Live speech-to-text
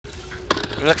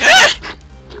You're like, ah!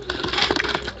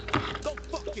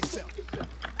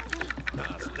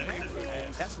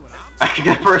 I can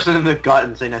get a person in the gut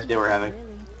and say nice day we're having.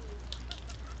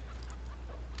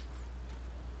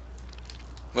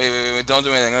 Wait, don't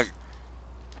do anything. Look.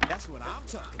 That's what I'm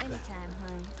talking about.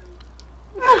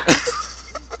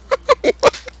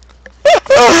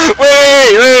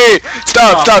 Wait!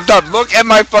 Stop! Look at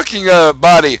my fucking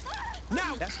body.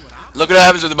 Now that's what I'm Look what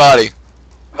happens with the body.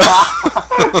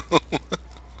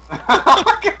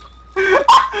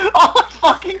 Oh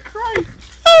fucking Christ!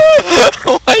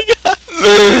 Oh my god!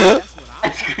 I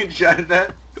screenshotted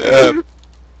that. Yeah.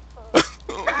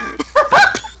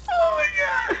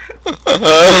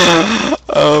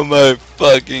 Oh my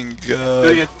fucking Do it god!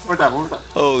 again. One more time.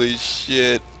 Holy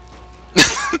shit!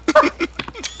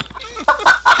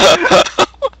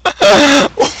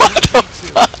 What the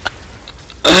fuck?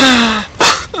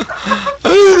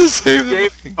 Save the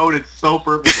Game coded so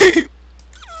perfect.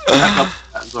 I'm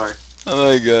sorry.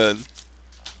 Oh my god.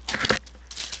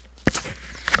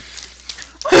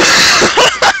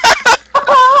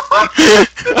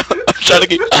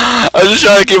 I was just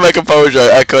trying to keep my composure.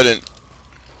 I couldn't.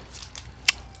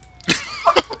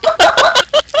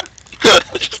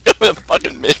 Just go with a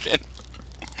fucking mission.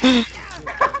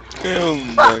 Oh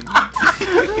my.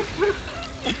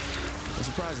 I'm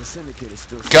surprised the syndicate is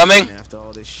still Coming? after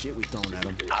all this shit we thrown at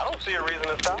them. I don't see a reason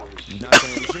to stop. Not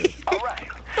saying shit. Alright.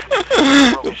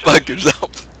 Go fuck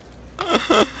yourself.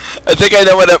 I think I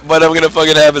know what I'm gonna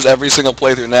fucking have is every single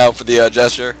playthrough now for the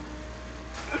gesture.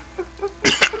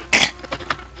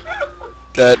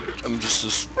 That I'm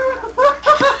just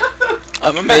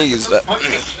I'm amazed. That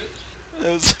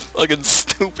was fucking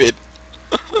stupid.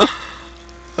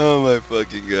 Oh my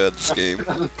fucking god, this game.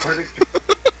 What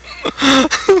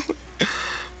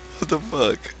the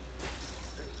fuck?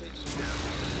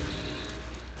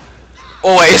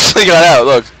 Oh wait, it got out,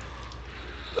 look.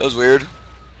 That was weird.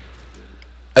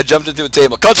 I jumped into a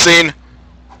table. Cutscene!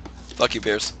 Fuck you,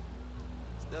 Pierce.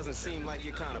 Doesn't seem like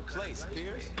your kind of place,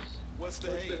 Pierce. What's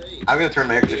the hate? I'm gonna turn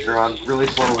my air conditioner on really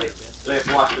slowly. So I have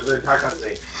to watch the entire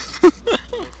cutscene. I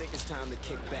think it's time to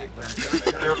kick back.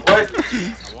 What?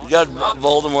 You got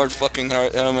Voldemort fucking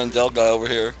Mandel guy over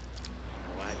here.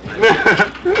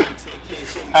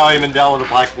 Howie Mandel with a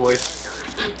black voice.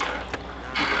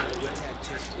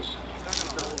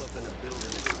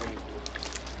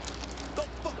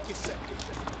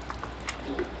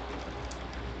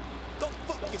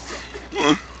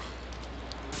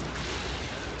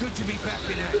 Good to be back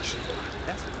in action.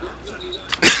 That's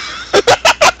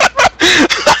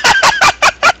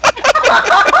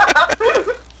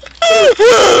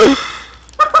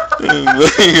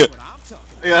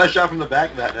I got a shot from the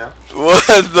back of that now. What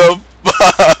the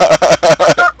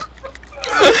fuck?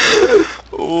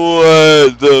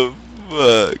 What the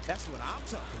fuck? That's what I'm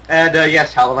talking about. And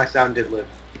yes, Hollow Knight Sound did live,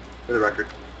 for the record.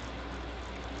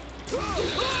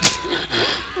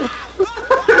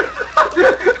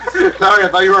 Sorry, I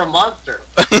thought you were a monster.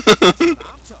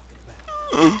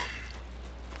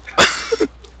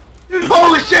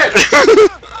 Holy shit!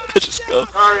 I just go.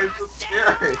 Sorry, it's so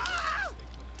scary.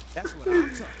 That's what I'm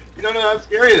talking You don't know how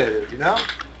scary that is, you know?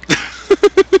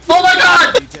 Oh my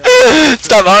god!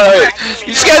 Stop! Alright,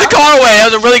 you scared the car away. That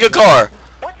was a really good car.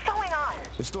 What's going on?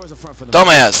 The store's a front for the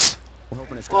Dumbass. We're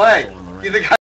hoping it's Well, hey, you think